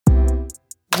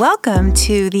Welcome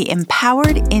to the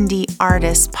Empowered Indie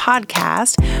Artists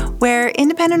podcast, where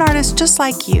independent artists just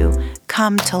like you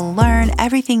come to learn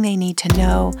everything they need to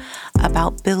know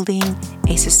about building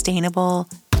a sustainable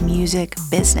music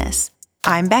business.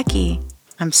 I'm Becky.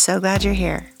 I'm so glad you're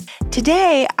here.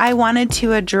 Today, I wanted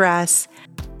to address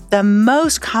the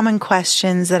most common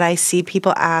questions that I see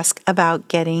people ask about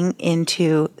getting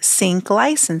into sync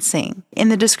licensing. In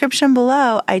the description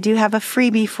below, I do have a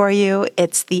freebie for you.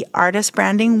 It's the Artist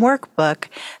Branding Workbook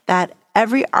that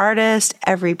every artist,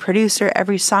 every producer,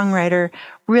 every songwriter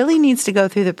really needs to go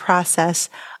through the process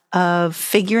of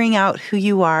figuring out who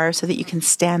you are so that you can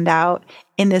stand out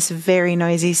in this very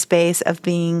noisy space of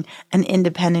being an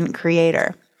independent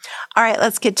creator. All right,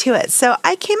 let's get to it. So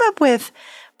I came up with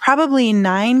probably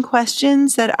 9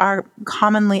 questions that are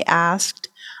commonly asked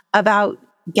about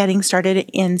getting started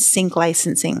in sync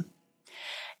licensing.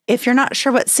 If you're not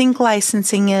sure what sync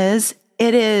licensing is,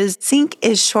 sync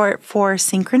is short for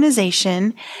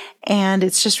synchronization, and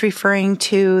it's just referring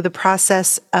to the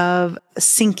process of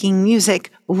syncing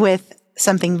music with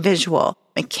something visual.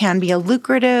 It can be a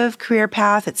lucrative career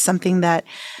path. It's something that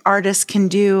artists can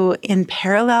do in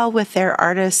parallel with their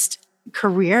artist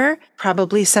career.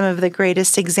 Probably some of the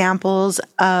greatest examples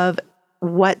of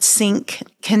what sync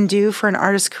can do for an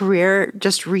artist's career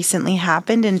just recently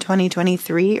happened in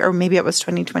 2023, or maybe it was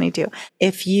 2022.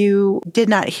 If you did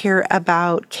not hear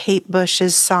about Kate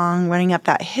Bush's song Running Up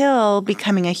That Hill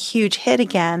becoming a huge hit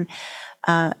again,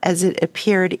 as it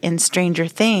appeared in Stranger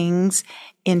Things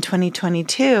in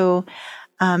 2022,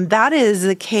 that is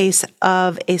the case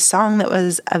of a song that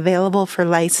was available for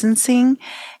licensing,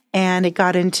 and it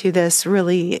got into this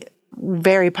really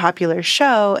very popular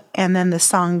show. And then the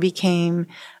song became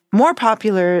more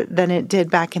popular than it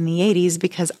did back in the 80s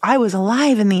because I was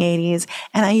alive in the 80s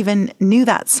and I even knew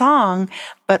that song,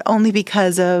 but only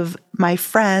because of my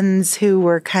friends who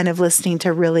were kind of listening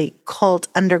to really cult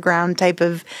underground type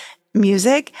of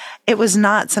music. It was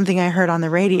not something I heard on the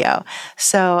radio.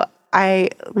 So I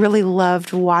really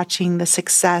loved watching the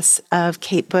success of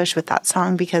Kate Bush with that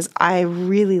song because I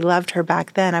really loved her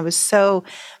back then. I was so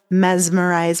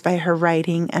mesmerized by her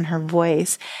writing and her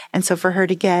voice. And so for her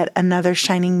to get another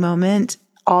shining moment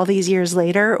all these years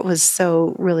later was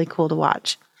so really cool to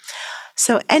watch.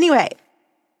 So anyway,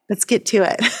 let's get to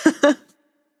it.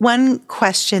 One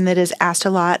question that is asked a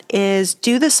lot is,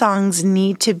 do the songs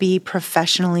need to be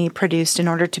professionally produced in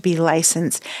order to be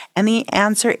licensed? And the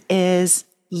answer is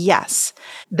yes.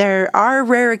 There are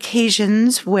rare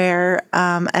occasions where,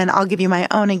 and I'll give you my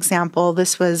own example.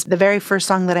 This was the very first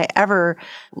song that I ever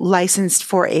licensed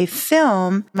for a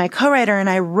film. My co-writer and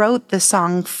I wrote the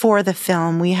song for the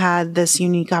film. We had this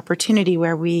unique opportunity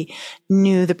where we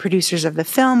knew the producers of the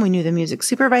film, we knew the music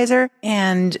supervisor,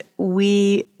 and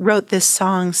we wrote this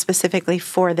song specifically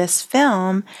for this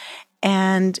film.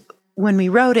 And when we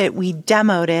wrote it, we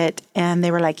demoed it and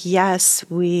they were like, yes,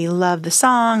 we love the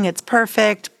song. It's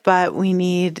perfect, but we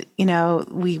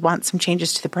want some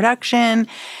changes to the production.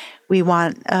 We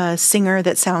want a singer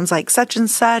that sounds like such and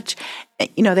such.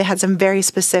 They had some very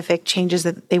specific changes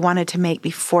that they wanted to make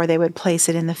before they would place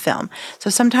it in the film. So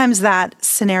sometimes that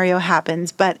scenario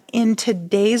happens, but in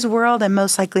today's world, and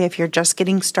most likely if you're just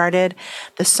getting started,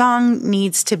 the song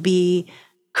needs to be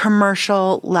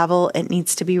commercial level. It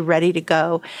needs to be ready to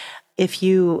go. If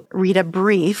you read a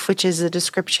brief, which is a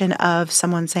description of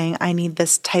someone saying, I need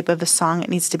this type of a song, it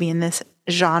needs to be in this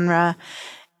genre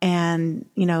and,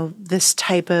 this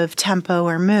type of tempo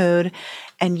or mood,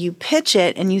 and you pitch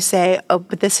it and you say, oh,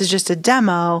 but this is just a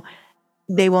demo,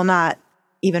 they will not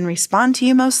even respond to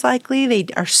you most likely. They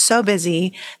are so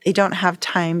busy, they don't have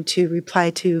time to reply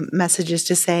to messages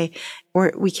to say,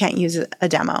 we can't use a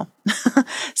demo.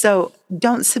 So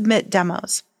don't submit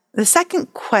demos. The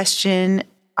second question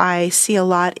I see a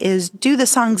lot is, do the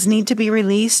songs need to be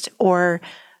released or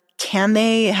can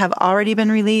they have already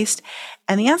been released?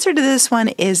 And the answer to this one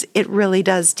is it really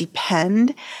does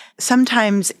depend.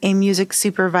 Sometimes a music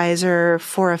supervisor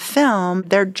for a film,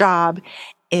 their job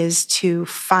is to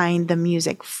find the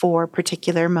music for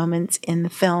particular moments in the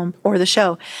film or the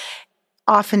show.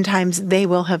 Oftentimes they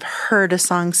will have heard a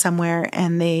song somewhere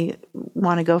and they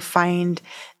want to go find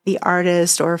the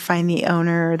artist or find the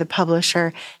owner or the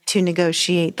publisher to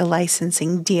negotiate the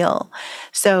licensing deal.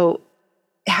 So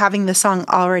having the song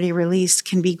already released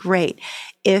can be great.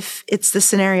 If it's the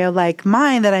scenario like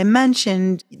mine that I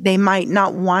mentioned, they might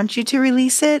not want you to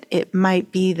release it. It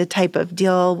might be the type of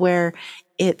deal where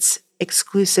it's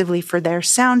exclusively for their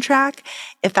soundtrack.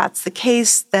 If that's the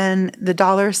case, then the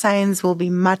dollar signs will be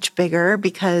much bigger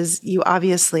because you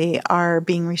obviously are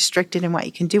being restricted in what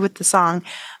you can do with the song.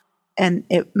 and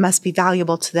it must be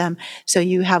valuable to them. So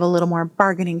you have a little more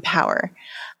bargaining power.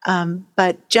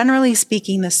 But generally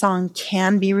speaking, the song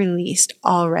can be released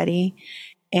already.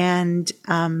 And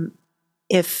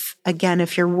if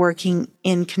you're working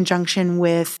in conjunction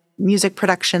with music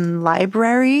production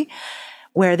library,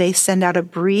 where they send out a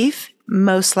brief,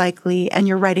 most likely, and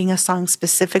you're writing a song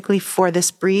specifically for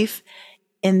this brief,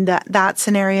 in that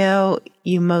scenario,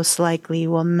 you most likely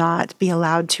will not be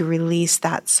allowed to release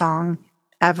that song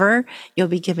ever. You'll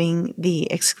be giving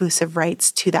the exclusive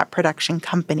rights to that production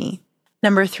company.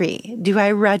 Number 3, do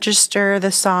I register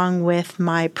the song with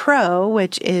my pro,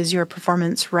 which is your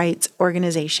performance rights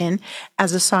organization?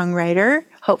 As a songwriter,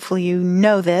 hopefully you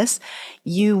know this,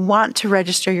 you want to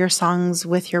register your songs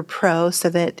with your pro so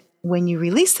that when you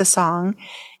release the song,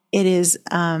 it is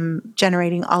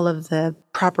generating all of the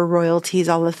proper royalties,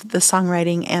 all of the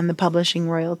songwriting and the publishing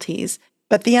royalties.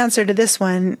 But the answer to this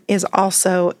one is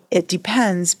also, it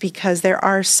depends, because there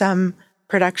are some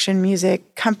production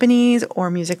music companies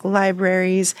or music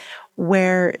libraries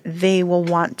where they will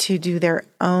want to do their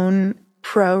own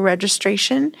pro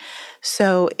registration.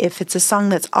 So if it's a song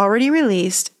that's already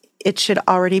released, it should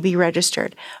already be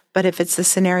registered. But if it's the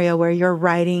scenario where you're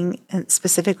writing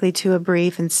specifically to a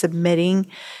brief and submitting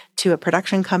to a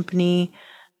production company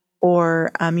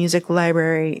or a music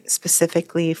library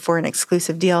specifically for an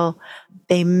exclusive deal,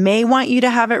 they may want you to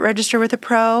have it registered with a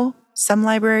pro. Some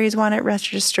libraries want it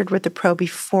registered with the pro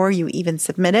before you even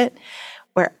submit it,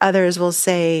 where others will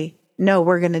say, no,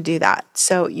 we're going to do that.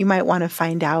 So you might want to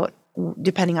find out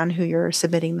depending on who you're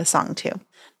submitting the song to.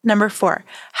 Number 4,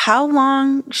 how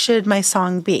long should my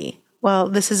song be? Well,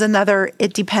 this is another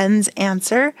it depends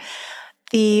answer.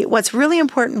 What's really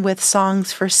important with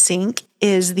songs for sync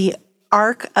is the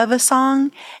arc of a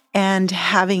song and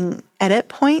having edit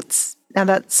points. Now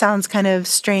that sounds kind of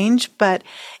strange, but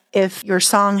if your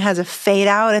song has a fade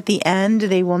out at the end,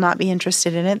 they will not be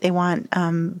interested in it. They want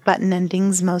button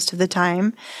endings most of the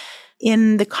time.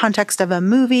 In the context of a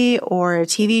movie or a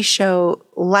TV show,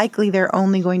 likely they're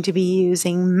only going to be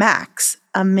using max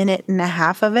a minute and a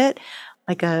half of it,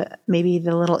 like maybe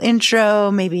the little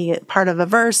intro, maybe part of a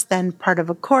verse, then part of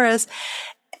a chorus.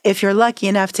 If you're lucky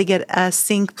enough to get a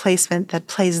sync placement that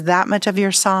plays that much of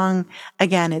your song,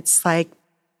 again, it's like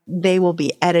they will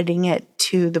be editing it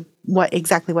to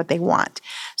exactly what they want.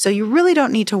 So you really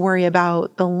don't need to worry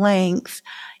about the length.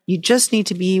 You just need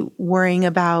to be worrying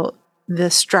about the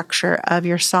structure of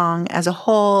your song as a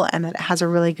whole, and that it has a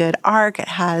really good arc. It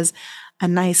has a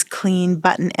nice, clean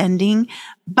button ending.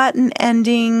 Button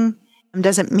ending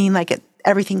doesn't mean like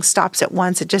everything stops at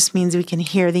once. It just means we can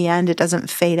hear the end. It doesn't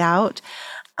fade out.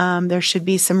 There should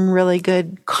be some really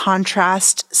good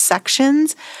contrast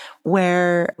sections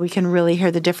where we can really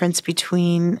hear the difference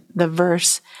between the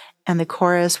verse and the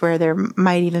chorus, where there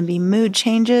might even be mood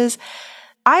changes.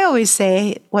 I always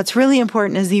say what's really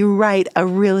important is you write a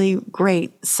really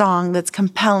great song that's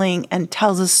compelling and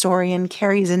tells a story and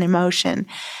carries an emotion,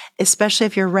 especially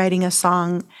if you're writing a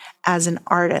song as an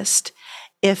artist.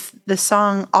 If the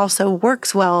song also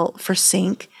works well for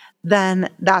sync,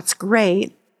 then that's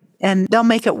great. And they'll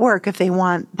make it work if they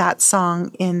want that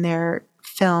song in their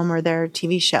film or their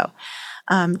TV show.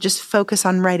 Just focus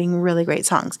on writing really great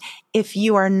songs. If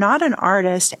you are not an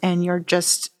artist and you're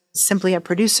just simply a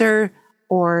producer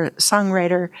or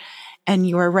songwriter and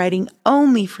you are writing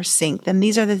only for sync, then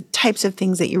these are the types of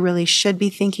things that you really should be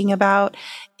thinking about.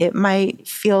 It might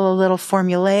feel a little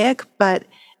formulaic, but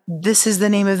this is the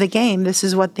name of the game. This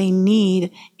is what they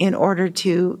need in order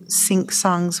to sync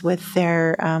songs with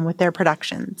their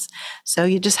productions. So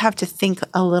you just have to think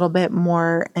a little bit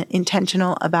more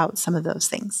intentional about some of those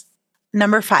things.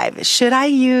 Number 5, should I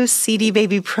use CD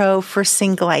Baby Pro for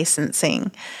sync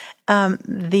licensing?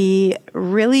 The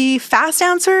really fast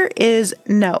answer is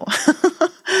no.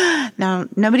 Now,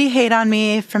 nobody hate on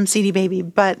me from CD Baby,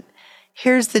 but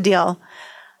here's the deal.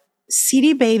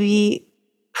 CD Baby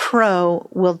Pro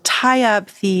will tie up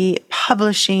the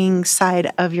publishing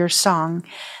side of your song,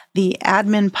 the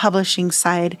admin publishing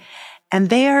side, and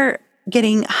they are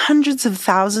getting hundreds of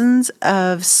thousands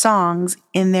of songs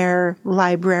in their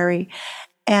library.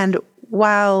 And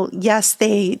while, yes,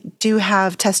 they do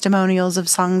have testimonials of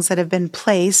songs that have been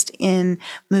placed in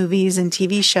movies and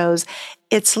TV shows,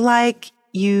 it's like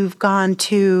you've gone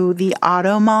to the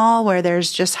auto mall where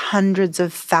there's just hundreds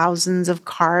of thousands of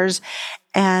cars,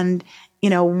 and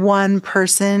one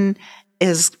person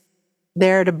is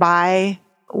there to buy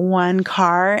one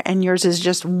car and yours is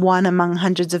just one among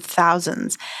hundreds of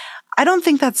thousands. I don't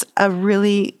think that's a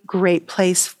really great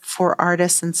place for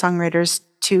artists and songwriters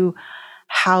to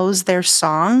house their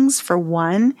songs, for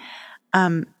one.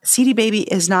 CD Baby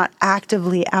is not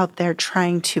actively out there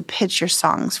trying to pitch your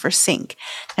songs for sync.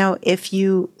 Now, if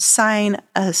you sign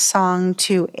a song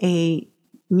to a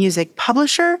music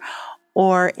publisher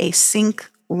or a sync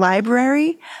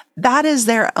library, that is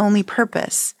their only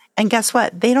purpose. And guess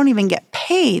what? They don't even get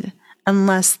paid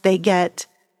unless they get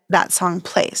that song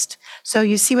placed. So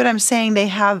you see what I'm saying? They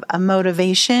have a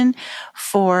motivation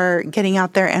for getting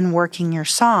out there and working your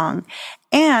song.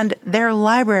 And their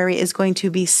library is going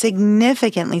to be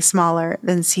significantly smaller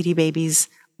than CD Baby's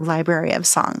library of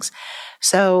songs.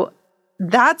 So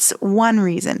that's one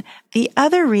reason. The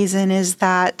other reason is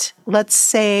that, let's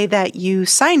say that you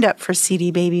signed up for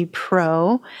CD Baby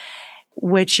Pro,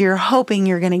 which you're hoping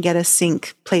you're going to get a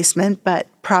sync placement, but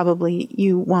probably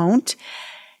you won't.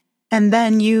 And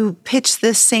then you pitch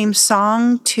this same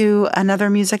song to another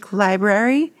music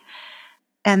library,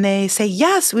 and they say,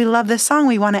 yes, we love this song.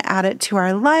 We want to add it to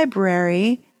our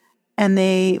library. And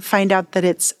they find out that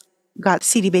it's got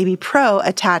CD Baby Pro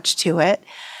attached to it.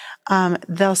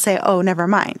 They'll say, oh, never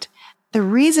mind. The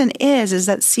reason is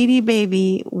that CD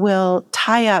Baby will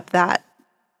tie up that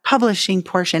publishing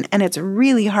portion, and it's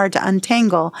really hard to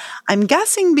untangle. I'm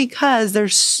guessing because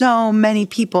there's so many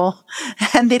people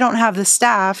and they don't have the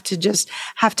staff to just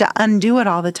have to undo it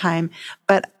all the time.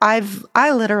 But I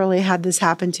literally had this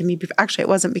happen to me. Actually, it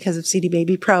wasn't because of CD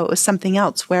Baby Pro. It was something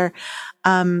else where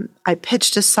I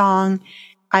pitched a song.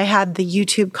 I had the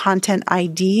YouTube Content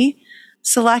ID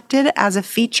selected as a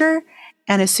feature.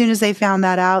 And as soon as they found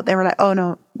that out, they were like, oh,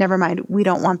 no, never mind. We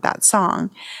don't want that song.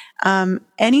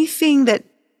 Anything that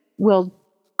will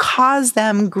cause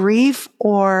them grief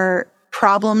or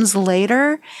problems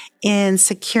later in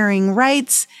securing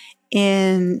rights,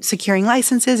 in securing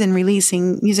licenses, in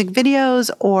releasing music videos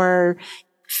or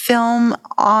film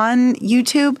on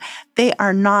YouTube, they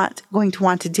are not going to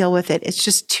want to deal with it. It's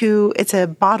just it's a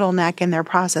bottleneck in their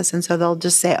process. And so they'll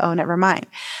just say, oh, never mind.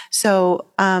 So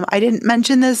I didn't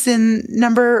mention this in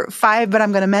number 5, but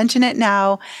I'm going to mention it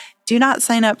now. Do not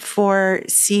sign up for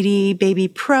CD Baby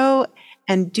Pro,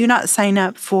 and do not sign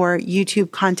up for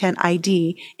YouTube Content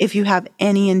ID if you have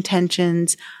any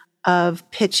intentions of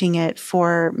pitching it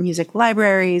for music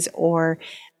libraries or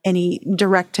any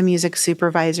direct-to-music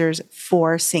supervisors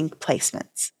for sync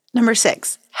placements. Number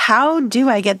 6, how do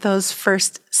I get those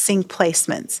first sync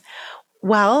placements?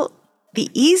 Well, the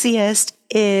easiest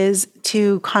is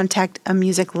to contact a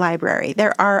music library.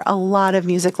 There are a lot of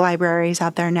music libraries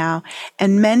out there now,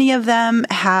 and many of them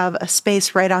have a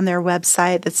space right on their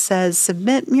website that says,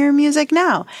 submit your music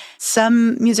now.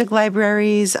 Some music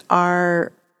libraries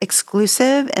are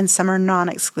exclusive and some are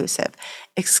non-exclusive.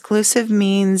 Exclusive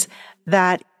means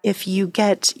that if you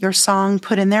get your song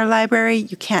put in their library,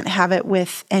 you can't have it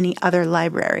with any other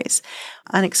libraries.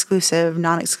 Unexclusive,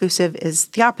 non-exclusive is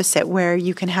the opposite, where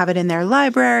you can have it in their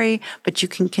library, but you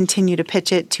can continue to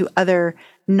pitch it to other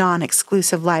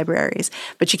non-exclusive libraries.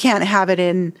 But you can't have it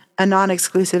in a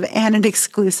non-exclusive and an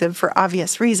exclusive for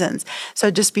obvious reasons. So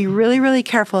just be really, really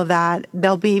careful of that.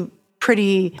 They'll be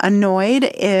pretty annoyed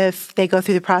if they go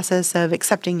through the process of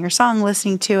accepting your song,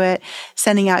 listening to it,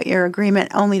 sending out your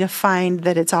agreement, only to find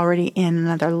that it's already in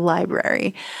another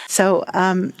library. So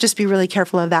just be really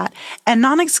careful of that. And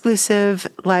non-exclusive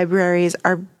libraries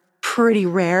are pretty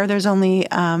rare. There's only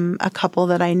a couple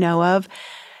that I know of.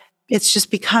 It's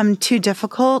just become too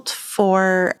difficult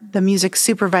for the music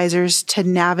supervisors to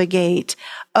navigate,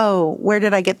 oh, where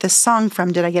did I get this song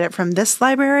from? Did I get it from this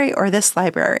library or this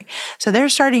library? So they're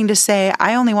starting to say,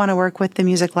 I only want to work with the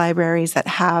music libraries that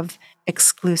have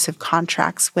exclusive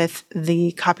contracts with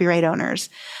the copyright owners.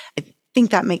 I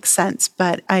think that makes sense,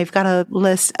 but I've got a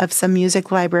list of some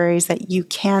music libraries that you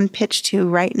can pitch to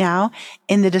right now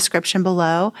in the description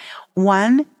below.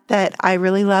 One that I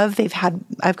really love,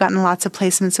 I've gotten lots of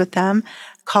placements with them,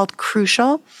 called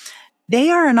Crucial. They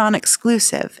are a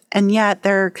non-exclusive, and yet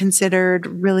they're considered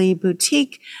really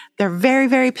boutique. They're very,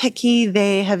 very picky.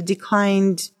 They have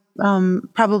declined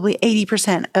probably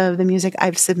 80% of the music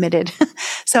I've submitted.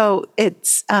 So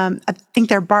it's, I think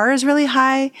their bar is really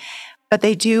high, but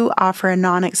they do offer a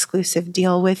non-exclusive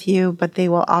deal with you, but they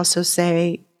will also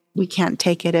say, we can't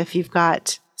take it if you've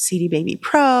got CD Baby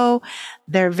Pro.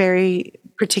 They're very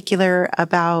particular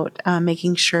about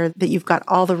making sure that you've got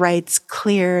all the rights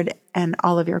cleared and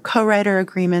all of your co-writer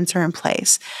agreements are in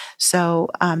place. So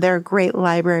they're a great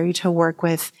library to work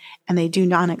with, and they do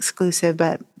non-exclusive,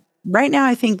 but right now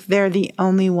I think they're the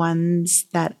only ones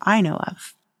that I know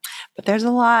of. But there's a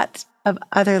lot of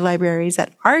other libraries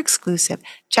that are exclusive.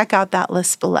 Check out that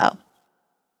list below.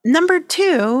 Number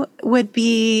 2 would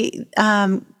be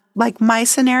like my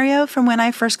scenario from when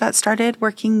I first got started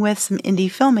working with some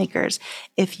indie filmmakers.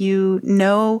 If you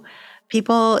know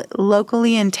people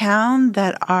locally in town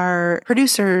that are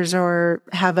producers or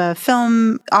have a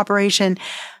film operation,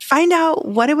 find out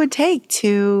what it would take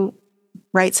to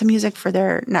write some music for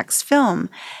their next film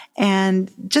and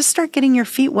just start getting your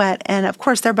feet wet. And of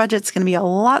course, their budget's going to be a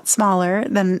lot smaller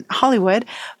than Hollywood.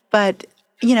 But,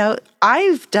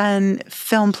 I've done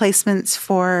film placements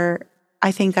for,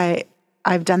 I think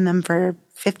I've done them for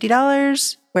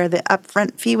 $50, where the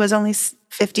upfront fee was only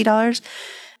 $50.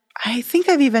 I think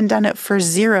I've even done it for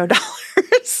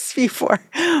 $0 before,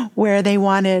 where they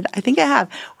wanted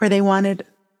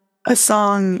a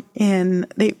song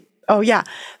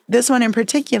this one in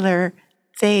particular,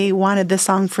 they wanted the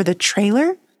song for the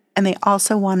trailer and they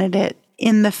also wanted it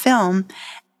in the film.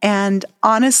 And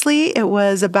honestly, it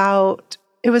was about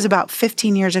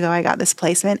 15 years ago I got this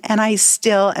placement, and I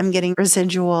still am getting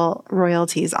residual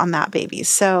royalties on that baby.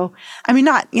 So, I mean,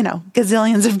 not,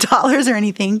 gazillions of dollars or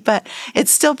anything, but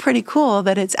it's still pretty cool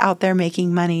that it's out there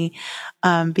making money,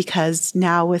 because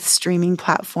now with streaming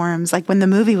platforms, like when the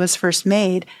movie was first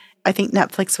made, I think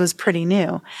Netflix was pretty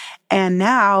new. And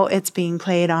now it's being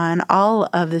played on all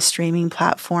of the streaming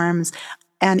platforms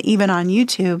and even on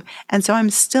YouTube. And so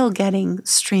I'm still getting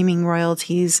streaming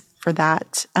royalties for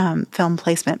that film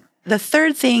placement. The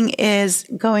third thing is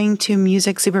going to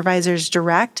music supervisors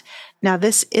direct. Now,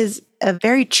 this is a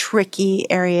very tricky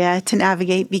area to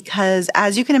navigate because,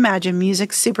 as you can imagine,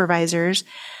 music supervisors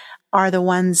are the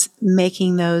ones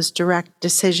making those direct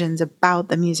decisions about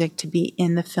the music to be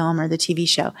in the film or the TV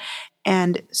show.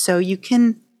 And so you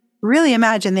can really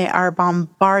imagine they are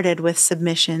bombarded with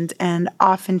submissions, and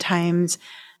oftentimes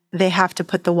they have to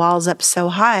put the walls up so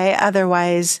high.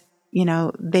 Otherwise,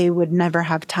 they would never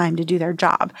have time to do their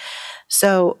job.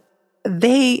 So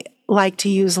they like to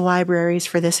use libraries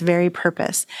for this very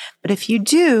purpose. But if you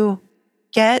do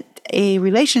get a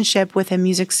relationship with a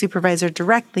music supervisor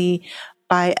directly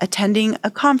by attending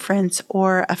a conference,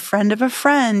 or a friend of a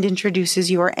friend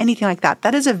introduces you, or anything like that,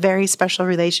 that is a very special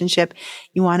relationship.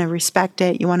 You want to respect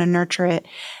it. You want to nurture it,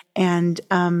 and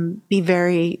be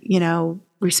very,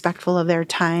 respectful of their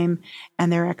time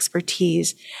and their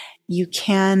expertise. You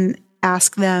can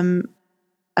ask them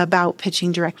about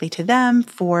pitching directly to them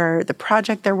for the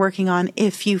project they're working on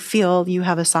if you feel you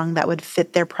have a song that would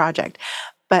fit their project.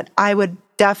 But I would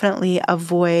definitely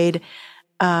avoid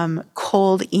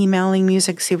cold emailing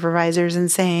music supervisors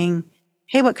and saying,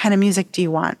 hey, what kind of music do you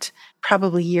want?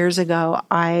 Probably years ago,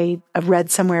 I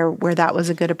read somewhere where that was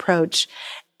a good approach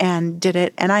and did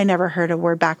it. And I never heard a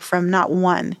word back from not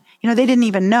one. They didn't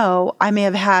even know. I may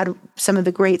have had some of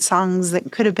the great songs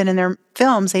that could have been in their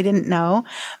films. They didn't know.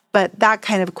 But that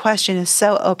kind of question is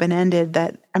so open-ended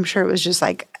that I'm sure it was just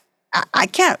like, I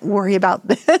can't worry about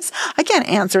this. I can't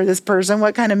answer this person.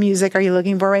 What kind of music are you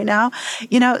looking for right now?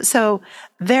 So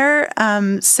they're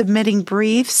submitting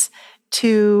briefs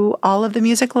to all of the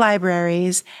music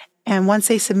libraries. And once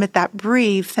they submit that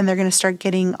brief, then they're going to start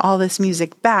getting all this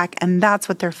music back. And that's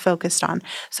what they're focused on.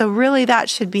 So really that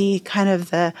should be kind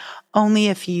of the only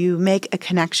if you make a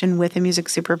connection with a music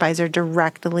supervisor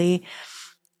directly.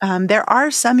 There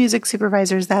are some music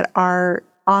supervisors that are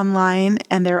online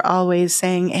and they're always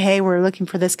saying, hey, we're looking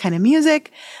for this kind of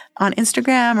music on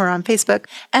Instagram or on Facebook.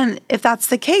 And if that's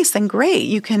the case, then great.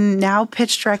 You can now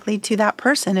pitch directly to that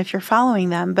person if you're following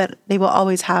them, but they will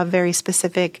always have very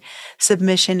specific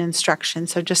submission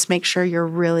instructions. So just make sure you're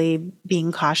really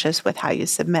being cautious with how you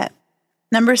submit.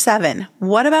 Number 7,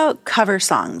 what about cover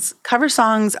songs? Cover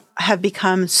songs have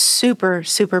become super,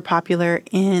 super popular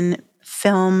in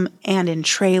film and in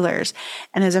trailers.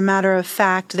 And as a matter of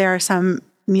fact, there are some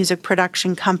music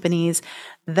production companies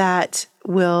that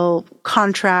will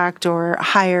contract or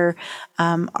hire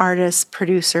artists,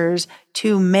 producers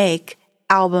to make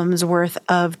albums worth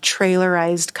of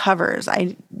trailerized covers.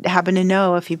 I happen to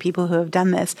know a few people who have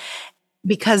done this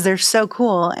because they're so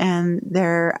cool and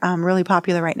they're really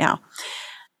popular right now.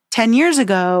 10 years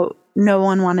ago, no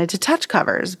one wanted to touch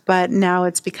covers, but now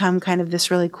it's become kind of this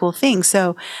really cool thing.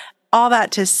 So all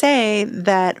that to say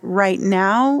that right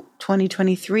now,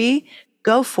 2023,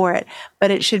 go for it.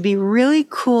 But it should be really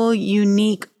cool,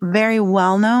 unique, very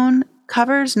well-known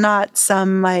covers, not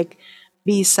some like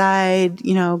B-side,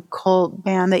 cult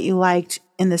band that you liked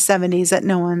in the 70s that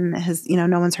no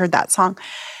one's heard that song.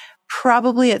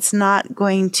 Probably it's not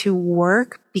going to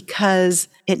work because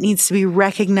it needs to be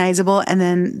recognizable. And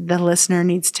then the listener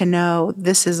needs to know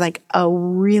this is like a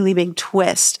really big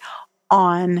twist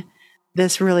on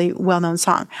this really well-known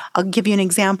song. I'll give you an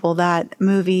example. That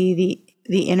movie,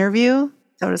 The Interview, is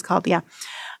that what it's called? Yeah.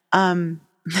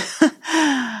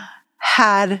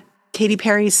 Had Katy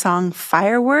Perry's song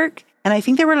Firework. And I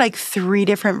think there were like 3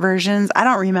 different versions. I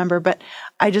don't remember, but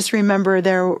I just remember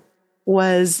there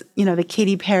was, the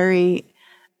Katy Perry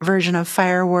version of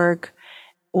Firework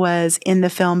was in the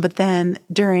film, but then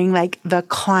during like the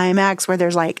climax where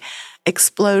there's like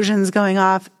explosions going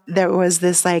off, there was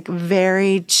this like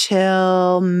very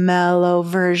chill, mellow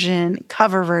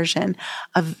cover version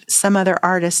of some other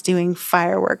artist doing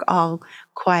Firework, all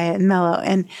quiet and mellow.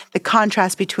 And the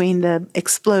contrast between the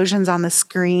explosions on the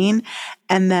screen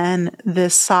and then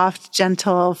this soft,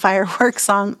 gentle Firework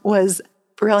song was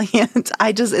brilliant.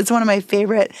 It's one of my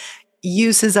favorite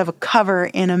uses of a cover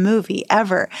in a movie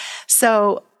ever.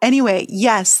 So anyway,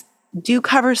 yes, do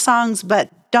cover songs,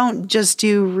 but don't just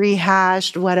do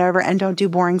rehashed whatever, and don't do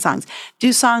boring songs.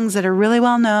 Do songs that are really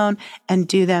well known and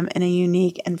do them in a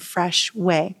unique and fresh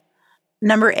way.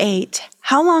 Number 8,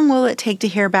 how long will it take to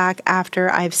hear back after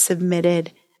I've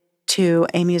submitted to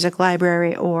a music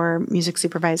library or music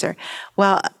supervisor?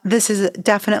 Well, this is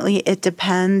definitely, it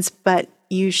depends, but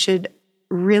you should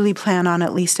really plan on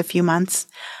at least a few months.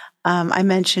 I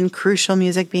mentioned Crucial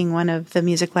Music being one of the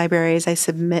music libraries I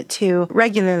submit to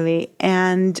regularly.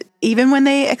 And even when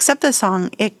they accept the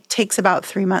song, it takes about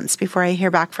 3 months before I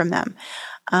hear back from them.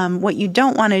 What you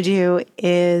don't want to do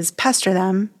is pester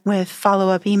them with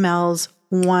follow-up emails,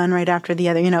 one right after the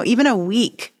other. Even a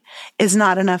week is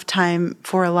not enough time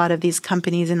for a lot of these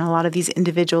companies and a lot of these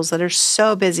individuals that are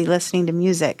so busy listening to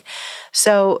music.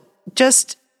 So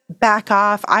just back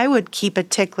off. I would keep a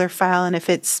tickler file, and if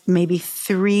it's maybe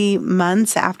 3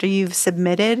 months after you've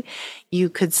submitted, you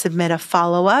could submit a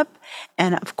follow-up,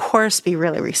 and of course be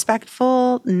really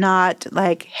respectful, not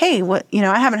like, hey,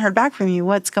 I haven't heard back from you,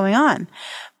 what's going on?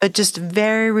 But just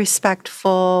very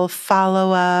respectful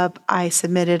follow-up. I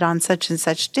submitted on such and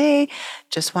such day,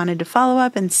 just wanted to follow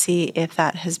up and see if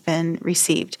that has been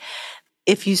received.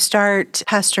 If you start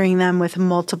pestering them with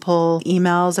multiple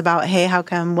emails about, hey, how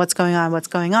come, what's going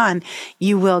on,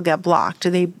 you will get blocked.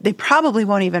 They probably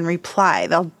won't even reply.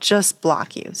 They'll just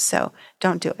block you. So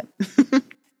don't do it.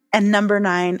 And number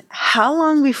 9, how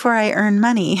long before I earn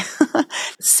money?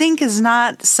 Sync is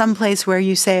not someplace where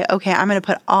you say, okay, I'm going to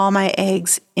put all my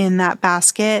eggs in that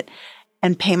basket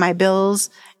and pay my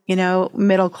bills,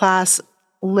 middle class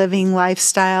living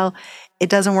lifestyle. It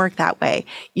doesn't work that way.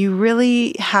 You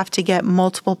really have to get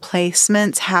multiple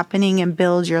placements happening and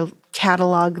build your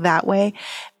catalog that way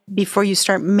before you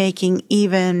start making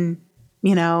even,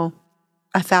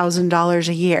 $1,000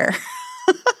 a year.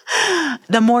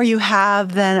 The more you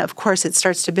have, then of course it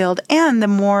starts to build. And the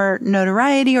more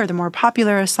notoriety or the more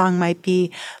popular a song might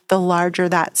be, the larger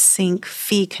that sync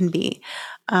fee can be.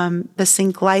 The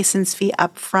sync license fee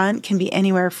up front can be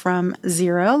anywhere from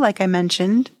 $0, like I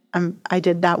mentioned. I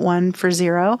did that one for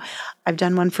 $0. I've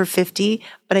done one for $50,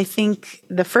 but I think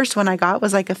the first one I got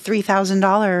was like a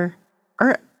 $3,000,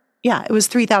 it was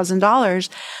 $3,000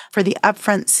 for the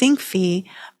upfront sync fee.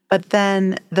 But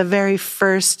then the very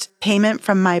first payment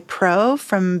from my pro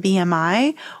from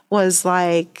BMI was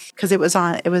because it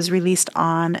was released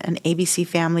on an ABC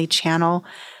Family channel,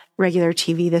 regular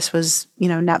TV. This was,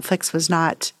 Netflix was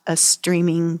not a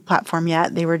streaming platform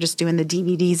yet. They were just doing the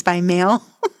DVDs by mail.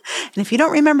 And if you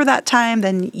don't remember that time,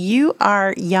 then you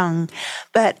are young.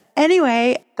 But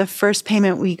anyway, the first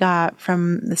payment we got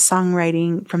from the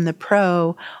songwriting from the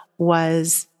pro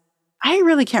was, I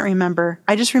really can't remember.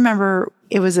 I just remember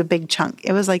it was a big chunk.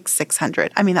 It was like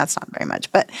 $600. I mean, that's not very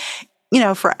much, but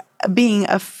for being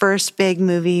a first big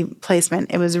movie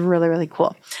placement, it was really, really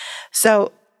cool.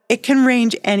 So it can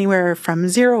range anywhere from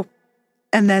 $0.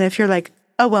 And then if you're like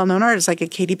a well-known artist like a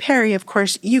Katy Perry, of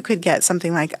course, you could get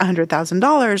something like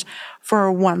 $100,000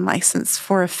 for one license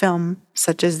for a film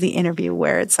such as The Interview,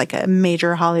 where it's like a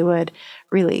major Hollywood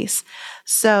release.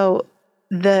 So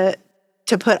to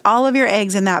put all of your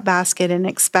eggs in that basket and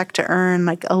expect to earn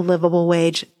like a livable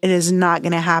wage, it is not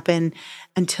going to happen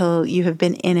until you have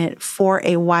been in it for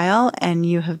a while and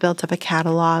you have built up a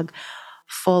catalog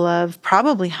full of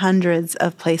probably hundreds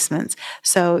of placements.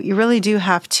 So you really do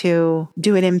have to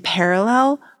do it in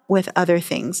parallel with other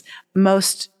things.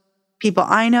 Most people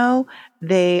I know,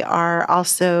 they are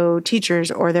also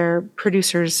teachers or they're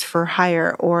producers for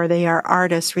hire, or they are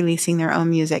artists releasing their own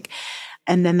music.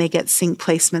 And then they get sync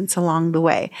placements along the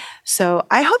way. So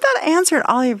I hope that answered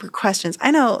all of your questions.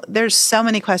 I know there's so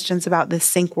many questions about this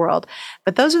sync world,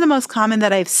 but those are the most common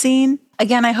that I've seen.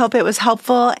 Again, I hope it was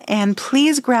helpful, and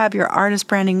please grab your artist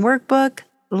branding workbook.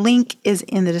 Link is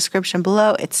in the description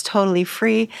below. It's totally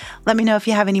free. Let me know if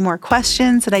you have any more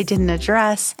questions that I didn't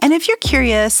address. And if you're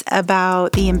curious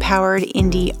about the Empowered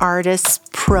Indie Artists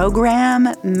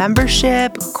program,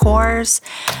 membership, course,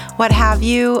 what have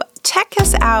you, check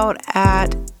us out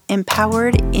at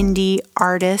Empowered Indie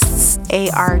Artists,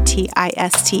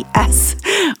 ARTISTS,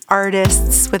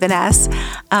 artists with an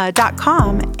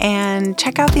S.com and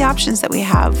check out the options that we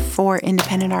have for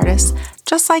independent artists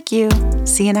just like you.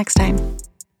 See you next time.